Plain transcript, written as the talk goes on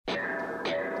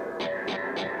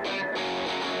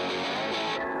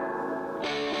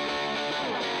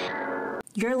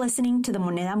You're listening to the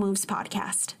Moneda Moves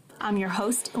podcast. I'm your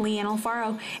host, Leanne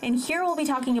Alfaro, and here we'll be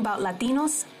talking about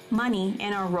Latinos, money,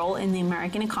 and our role in the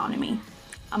American economy.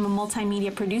 I'm a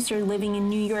multimedia producer living in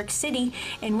New York City,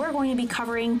 and we're going to be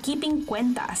covering keeping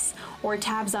cuentas, or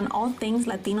tabs on all things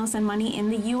Latinos and money in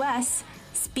the U.S.,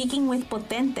 speaking with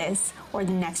potentes, or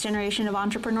the next generation of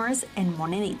entrepreneurs, and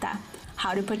Monedita,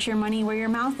 how to put your money where your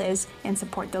mouth is and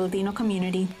support the Latino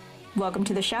community. Welcome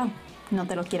to the show. No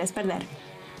te lo quieres perder.